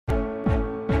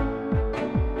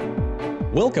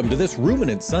Welcome to this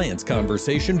ruminant science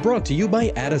conversation brought to you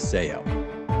by Adiceo.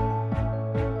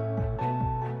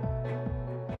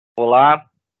 Olá,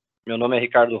 meu nome é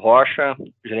Ricardo Rocha,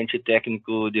 gerente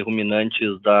técnico de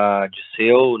ruminantes da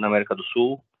Adiceo, na América do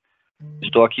Sul.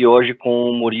 Estou aqui hoje com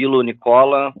o Murilo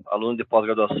Nicola, aluno de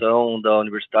pós-graduação da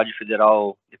Universidade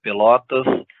Federal de Pelotas,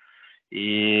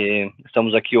 e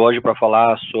estamos aqui hoje para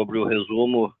falar sobre o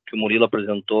resumo que o Murilo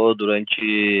apresentou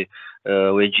durante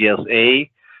o EGSA.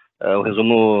 O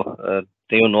resumo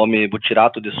tem o nome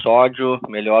butirato de sódio,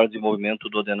 melhor desenvolvimento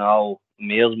duodenal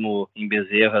mesmo em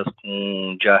bezerras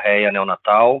com diarreia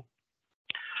neonatal.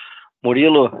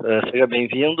 Murilo, seja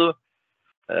bem-vindo.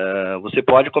 Você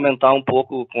pode comentar um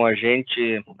pouco com a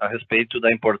gente a respeito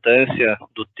da importância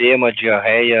do tema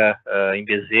diarreia em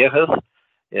bezerras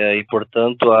e,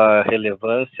 portanto, a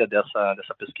relevância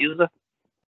dessa pesquisa?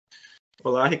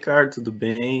 Olá, Ricardo, tudo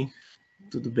bem?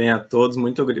 Tudo bem a todos.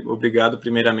 Muito obrigado,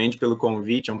 primeiramente, pelo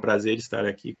convite. É um prazer estar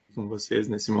aqui com vocês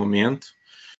nesse momento.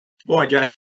 Bom, a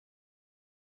diarreia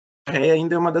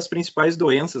ainda é uma das principais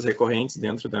doenças recorrentes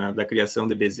dentro da criação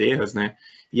de bezerras, né?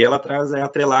 E ela é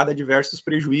atrelada a diversos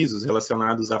prejuízos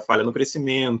relacionados à falha no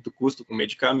crescimento, custo com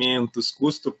medicamentos,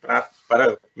 custo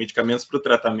para medicamentos para o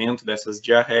tratamento dessas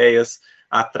diarreias,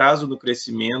 atraso no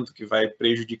crescimento que vai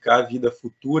prejudicar a vida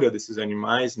futura desses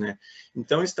animais, né?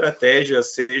 Então,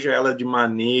 estratégias, seja ela de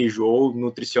manejo ou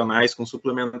nutricionais com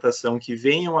suplementação, que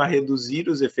venham a reduzir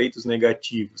os efeitos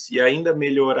negativos e ainda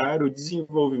melhorar o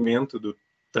desenvolvimento do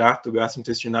trato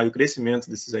gastrointestinal e o crescimento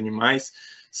desses animais,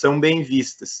 são bem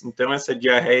vistas. Então, essa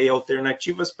diarreia,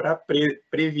 alternativas para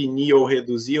prevenir ou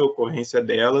reduzir a ocorrência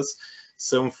delas,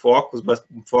 são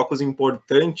focos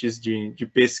importantes de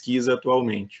pesquisa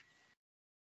atualmente.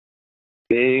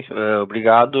 Ok,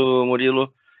 obrigado,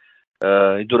 Murilo.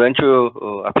 E durante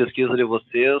a pesquisa de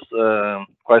vocês,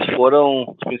 quais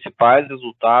foram os principais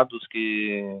resultados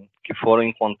que foram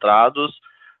encontrados?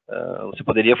 Você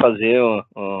poderia fazer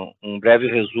um breve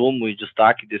resumo e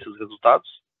destaque desses resultados?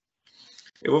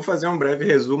 Eu vou fazer um breve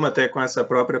resumo até com essa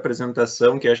própria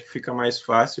apresentação, que acho que fica mais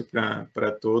fácil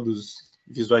para todos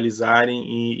visualizarem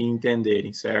e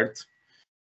entenderem, certo?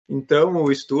 Então, o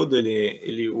estudo,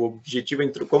 o objetivo,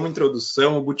 como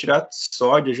introdução, o butirato de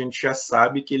sódio, a gente já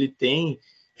sabe que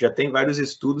já tem vários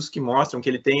estudos que mostram que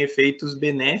ele tem efeitos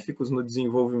benéficos no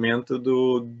desenvolvimento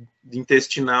do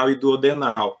intestinal e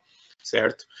duodenal,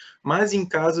 certo? Mas em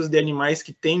casos de animais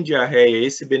que têm diarreia,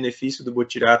 esse benefício do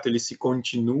butirato, ele se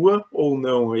continua ou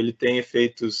não? Ele tem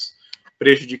efeitos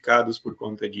prejudicados por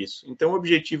conta disso? Então, o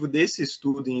objetivo desse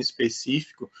estudo em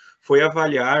específico foi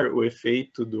avaliar o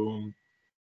efeito do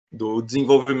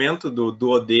desenvolvimento do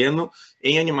duodeno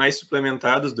em animais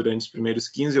suplementados durante os primeiros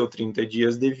 15 ou 30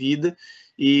 dias de vida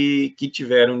e que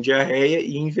tiveram diarreia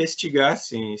e investigar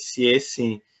se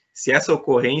essa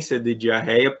ocorrência de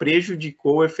diarreia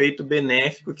prejudicou o efeito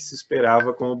benéfico que se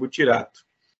esperava com o butirato.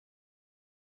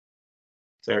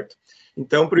 Certo?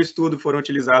 Então, para o estudo foram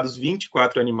utilizados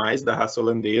 24 animais da raça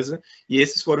holandesa e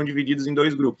esses foram divididos em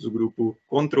dois grupos, o grupo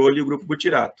controle e o grupo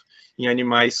butirato, em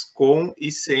animais com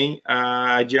e sem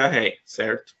a diarreia,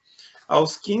 certo?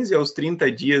 Aos 15 aos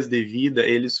 30 dias de vida,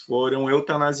 eles foram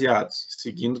eutanasiados,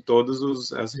 seguindo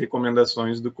todas as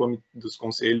recomendações dos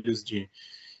conselhos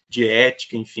de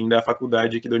ética, enfim, da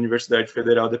faculdade aqui da Universidade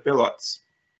Federal de Pelotas.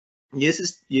 E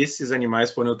esses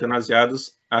animais foram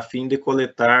eutanasiados a fim de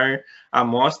coletar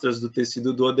amostras do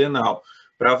tecido duodenal,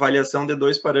 para avaliação de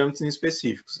dois parâmetros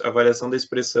específicos, a avaliação da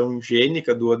expressão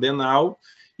gênica duodenal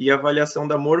e a avaliação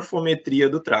da morfometria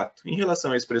do trato. Em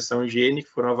relação à expressão gênica,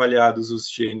 foram avaliados os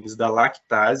genes da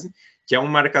lactase, que é um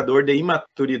marcador de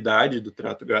imaturidade do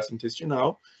trato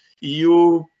gastrointestinal, e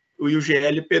o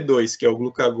GLP2, que é o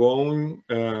glucagon,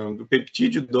 do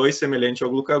peptídeo 2 semelhante ao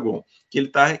glucagon, que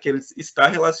ele está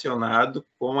relacionado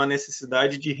com a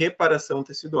necessidade de reparação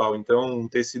tecidual. Então, um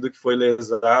tecido que foi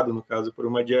lesado, no caso por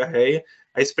uma diarreia,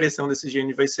 a expressão desse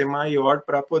gene vai ser maior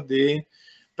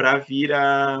para vir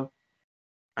a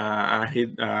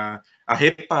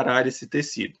reparar esse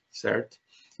tecido, certo?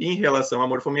 E em relação à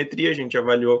morfometria, a gente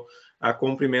avaliou a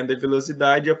comprimento da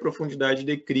velocidade e a profundidade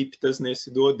de criptas nesse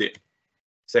duodeno.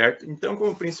 Certo? Então,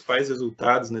 como principais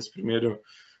resultados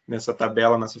nessa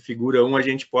tabela, nessa figura 1, a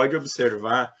gente pode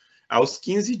observar, aos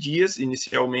 15 dias,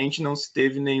 inicialmente, não se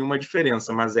teve nenhuma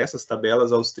diferença, mas essas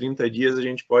tabelas, aos 30 dias, a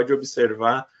gente pode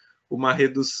observar uma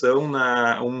redução,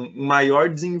 um maior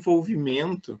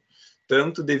desenvolvimento,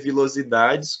 tanto de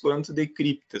vilosidades quanto de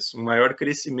criptas, um maior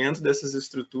crescimento dessas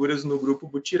estruturas no grupo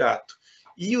butirato.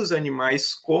 E os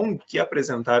animais que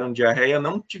apresentaram diarreia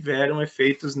não tiveram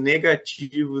efeitos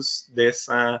negativos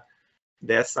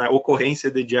dessa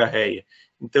ocorrência de diarreia.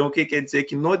 Então, o que quer dizer?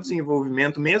 Que no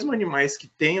desenvolvimento, mesmo animais que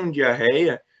tenham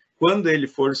diarreia, quando ele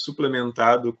for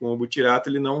suplementado com o butirato,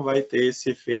 ele não vai ter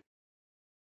esse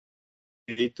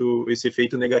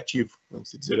efeito negativo,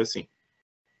 vamos dizer assim.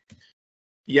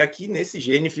 E aqui nesse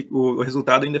gene, o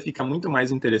resultado ainda fica muito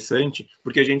mais interessante,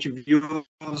 porque a gente viu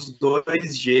os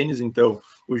dois genes, então,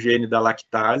 o gene da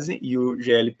lactase e o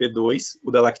GLP2,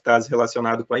 o da lactase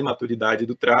relacionado com a imaturidade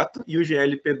do trato e o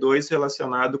GLP2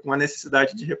 relacionado com a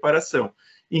necessidade de reparação.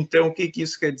 Então, o que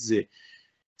isso quer dizer?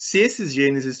 Se esses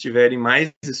genes estiverem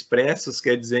mais expressos,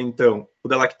 quer dizer, então, o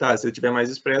da lactase, se ele estiver mais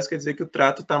expresso, quer dizer que o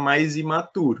trato está mais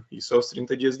imaturo, isso aos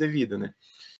 30 dias de vida, né?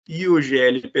 E o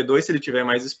GLP2, se ele tiver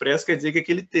mais expresso, quer dizer que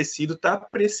aquele tecido está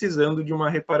precisando de uma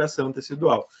reparação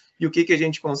tecidual. E o que a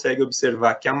gente consegue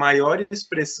observar? Que a maior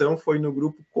expressão foi no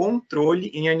grupo controle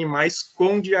em animais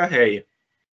com diarreia.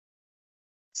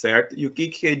 Certo? E o que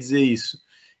quer dizer isso?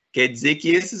 Quer dizer que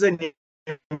esses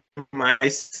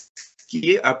animais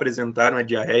que apresentaram a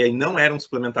diarreia e não eram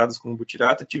suplementados com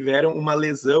butirato tiveram uma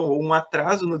lesão ou um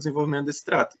atraso no desenvolvimento desse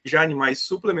trato. Já animais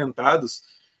suplementados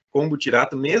com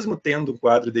butirato, mesmo tendo um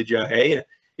quadro de diarreia,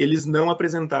 eles não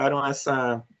apresentaram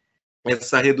essa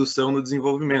redução no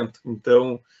desenvolvimento.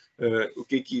 Então, o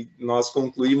que nós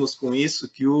concluímos com isso?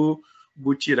 Que o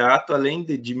butirato, além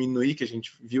de diminuir, que a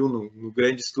gente viu no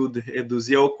grande estudo,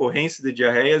 reduzir a ocorrência de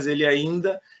diarreias, ele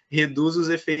ainda reduz os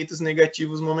efeitos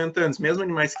negativos momentâneos. Mesmo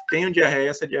animais que tenham diarreia,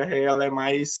 essa diarreia ela é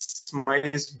mais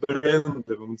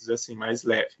branda, vamos dizer assim, mais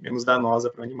leve, menos danosa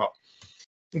para o animal.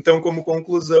 Então, como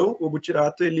conclusão, o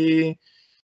butirato ele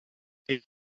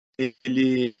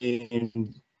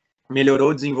melhorou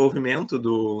o desenvolvimento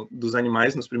dos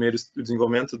animais o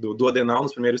desenvolvimento do duodenal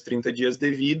nos primeiros 30 dias de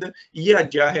vida, e a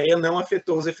diarreia não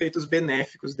afetou os efeitos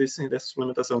benéficos dessa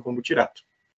suplementação com butirato.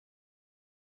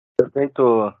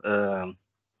 Perfeito.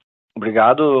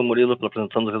 Obrigado, Murilo, pela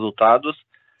apresentação dos resultados.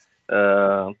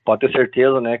 Pode ter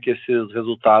certeza, né, que esses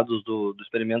resultados do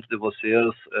experimento de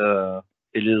vocês,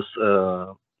 eles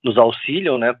nos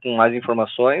auxiliam, né, com mais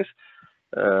informações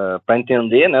para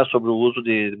entender, né, sobre o uso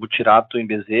de butirato em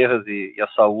bezerras e a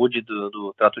saúde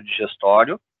do trato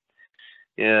digestório.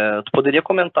 Tu poderia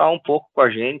comentar um pouco com a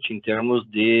gente, em termos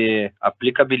de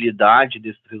aplicabilidade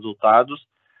desses resultados,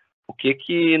 o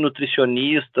que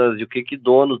nutricionistas e o que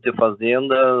donos de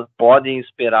fazenda podem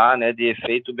esperar, né, de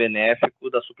efeito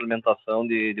benéfico da suplementação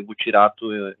de butirato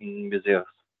em bezerras?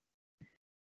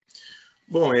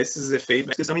 Bom, esses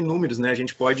efeitos são inúmeros, né? A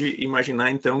gente pode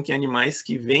imaginar, então, que animais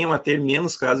que venham a ter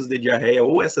menos casos de diarreia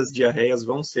ou essas diarreias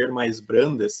vão ser mais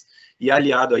brandas, e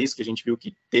aliado a isso, que a gente viu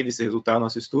que teve esse resultado no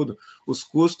nosso estudo, os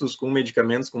custos com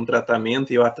medicamentos, com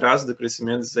tratamento e o atraso do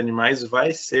crescimento desses animais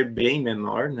vai ser bem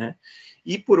menor, né?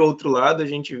 E, por outro lado, a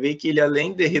gente vê que ele,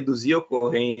 além de reduzir a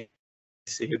ocorrência,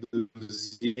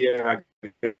 reduzir a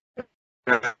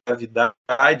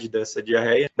gravidade dessa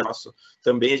diarreia,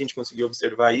 também a gente conseguiu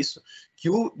observar isso, que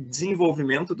o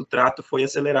desenvolvimento do trato foi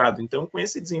acelerado. Então, com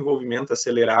esse desenvolvimento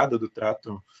acelerado do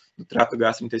trato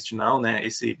gastrointestinal, né,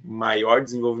 esse maior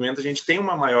desenvolvimento, a gente tem um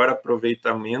maior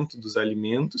aproveitamento dos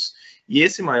alimentos, e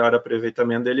esse maior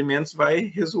aproveitamento de alimentos vai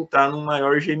resultar num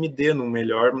maior GMD,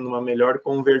 numa melhor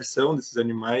conversão desses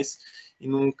animais e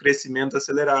num crescimento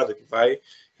acelerado, que vai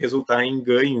resultar em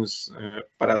ganhos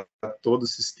para todo o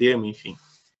sistema, enfim.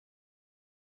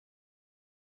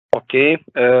 Ok,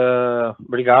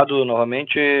 obrigado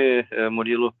novamente,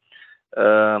 Murilo.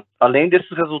 Além desses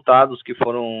resultados que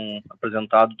foram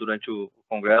apresentados durante o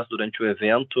congresso, durante o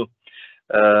evento,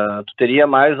 tu teria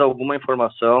mais alguma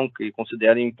informação que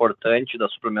considere importante da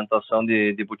suplementação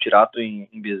de butirato em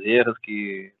bezerras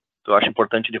que tu acha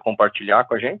importante de compartilhar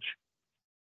com a gente?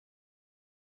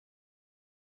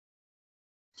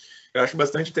 Eu acho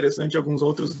bastante interessante alguns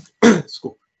outros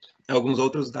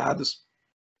dados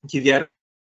que vieram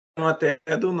até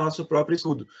do nosso próprio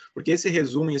estudo, porque esse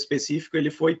resumo em específico ele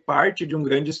foi parte de um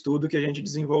grande estudo que a gente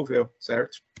desenvolveu,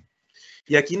 certo?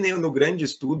 E aqui no grande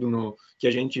estudo que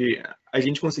a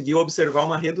gente conseguiu observar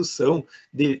uma redução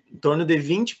de em torno de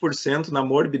 20% na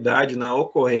morbidade, na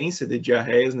ocorrência de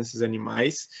diarreias nesses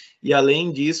animais, e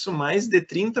além disso, mais de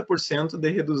 30% de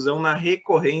redução na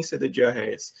recorrência de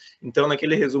diarreias. Então,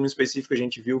 naquele resumo específico, a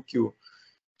gente viu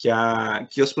que a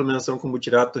suplementação com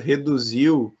butirato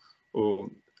reduziu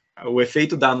o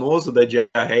efeito danoso da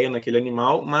diarreia naquele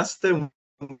animal, mas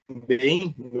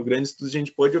também, no grande estudo, a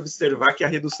gente pôde observar que a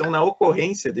redução na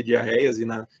ocorrência de diarreias e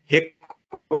na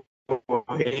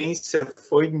recorrência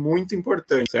foi muito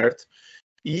importante, certo?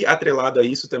 E, atrelado a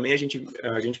isso, também a gente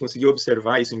conseguiu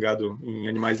observar isso em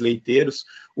animais leiteiros,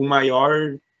 um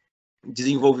maior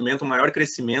desenvolvimento, um maior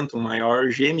crescimento, um maior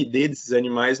GMD desses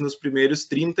animais nos primeiros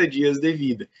 30 dias de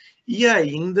vida. E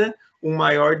ainda um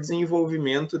maior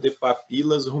desenvolvimento de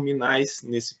papilas ruminais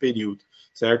nesse período,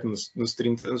 certo? Nos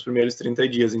primeiros 30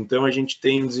 dias. Então, a gente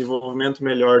tem um desenvolvimento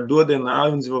melhor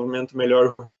duodenal, um desenvolvimento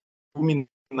melhor ruminal,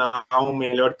 um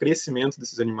melhor crescimento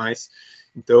desses animais.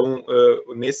 Então,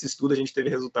 nesse estudo, a gente teve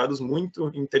resultados muito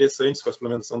interessantes com a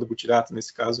suplementação do butirato,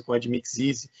 nesse caso, com a Admix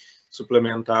Easy,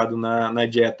 suplementado na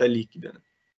dieta líquida.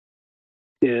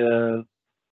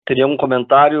 Teria um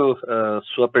comentário,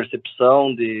 sua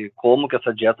percepção de como que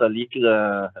essa dieta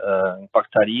líquida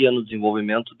impactaria no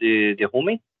desenvolvimento de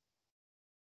rumen?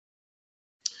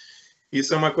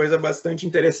 Isso é uma coisa bastante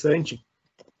interessante,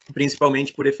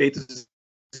 principalmente por efeitos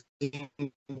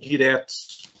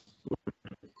indiretos.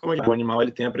 Como o animal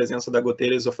ele tem a presença da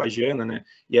goteira esofagiana, né?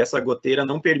 E essa goteira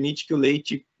não permite que o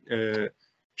leite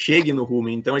chegue no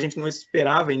rumen. Então, a gente não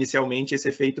esperava inicialmente esse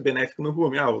efeito benéfico no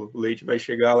rumen. O leite vai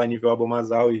chegar lá a nível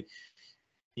abomasal e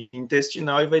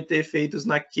intestinal e vai ter efeitos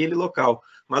naquele local.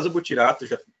 Mas o butirato,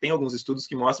 já tem alguns estudos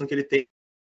que mostram que ele tem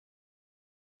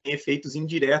efeitos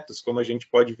indiretos, como a gente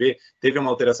pode ver, teve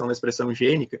uma alteração na expressão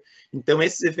gênica. Então,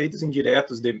 esses efeitos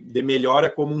indiretos de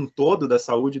melhora como um todo da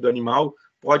saúde do animal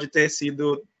pode ter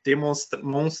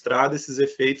mostrado esses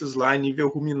efeitos lá a nível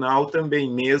ruminal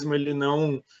também, mesmo ele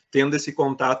não tendo esse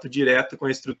contato direto com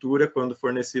a estrutura quando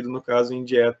fornecido, no caso, em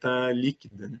dieta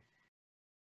líquida, né?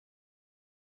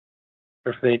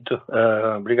 Perfeito.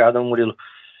 Obrigado, Murilo.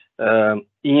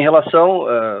 E em relação,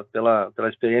 pela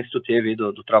experiência que tu teve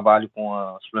do trabalho com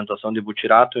a suplementação de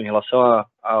butirato, em relação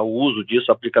ao uso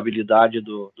disso, a aplicabilidade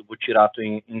do butirato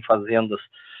em fazendas,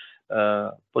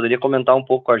 poderia comentar um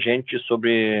pouco com a gente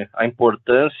sobre a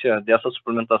importância dessa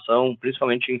suplementação,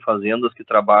 principalmente em fazendas que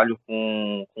trabalham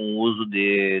com o uso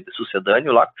de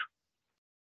sucedâneo lácteo?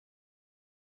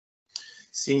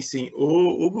 Sim, sim.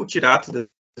 O butirato de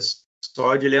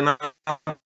sódio, ele é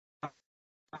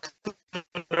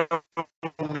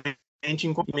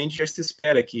incomumente já se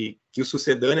espera que o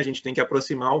sucedâneo a gente tem que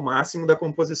aproximar ao máximo da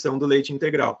composição do leite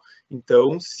integral.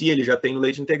 Então, se ele já tem o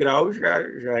leite integral, já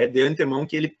é de antemão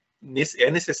que ele é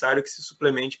necessário que se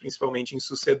suplemente principalmente em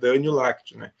sucedâneo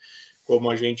lácteo, né? Como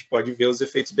a gente pode ver os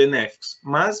efeitos benéficos.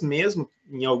 Mas mesmo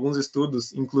em alguns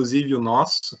estudos, inclusive o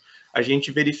nosso, a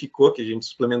gente verificou que a gente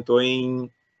suplementou em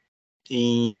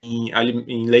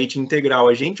leite integral.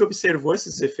 A gente observou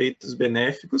esses efeitos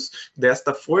benéficos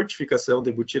desta fortificação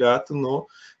de butirato no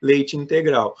leite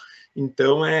integral.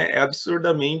 Então, é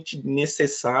absurdamente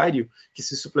necessário que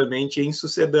se suplemente em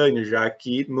sucedâneo, já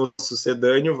que no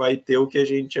sucedâneo vai ter o que a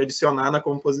gente adicionar na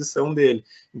composição dele.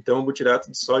 Então, o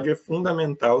butirato de sódio é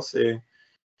fundamental ser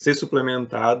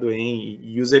suplementado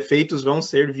e os efeitos vão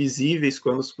ser visíveis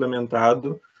quando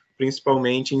suplementado,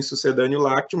 principalmente em sucedâneo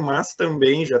lácteo, mas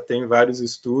também já tem vários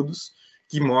estudos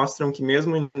que mostram que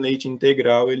mesmo em leite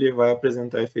integral ele vai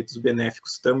apresentar efeitos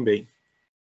benéficos também.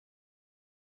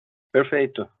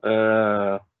 Perfeito.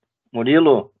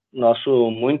 Murilo, nosso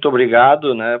muito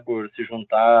obrigado, né, por se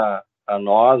juntar a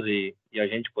nós e a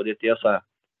gente poder ter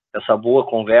essa boa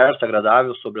conversa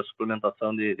agradável sobre a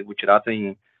suplementação de butirato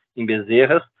em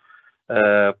bezerras.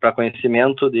 Para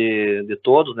conhecimento de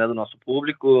todos, né, do nosso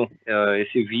público,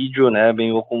 esse vídeo, né,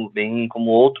 bem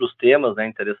como outros temas, né,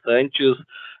 interessantes,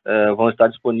 vão estar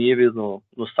disponíveis no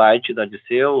site da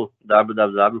Adiceu,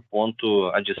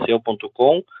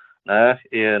 www.adiceu.com, né,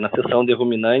 na seção de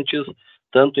ruminantes,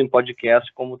 tanto em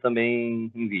podcast como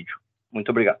também em vídeo. Muito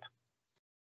obrigado.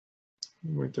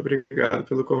 Muito obrigado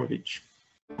pelo convite.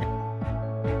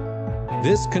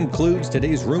 This concludes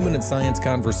today's Ruminant Science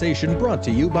Conversation brought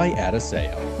to you by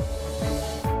Adiceu.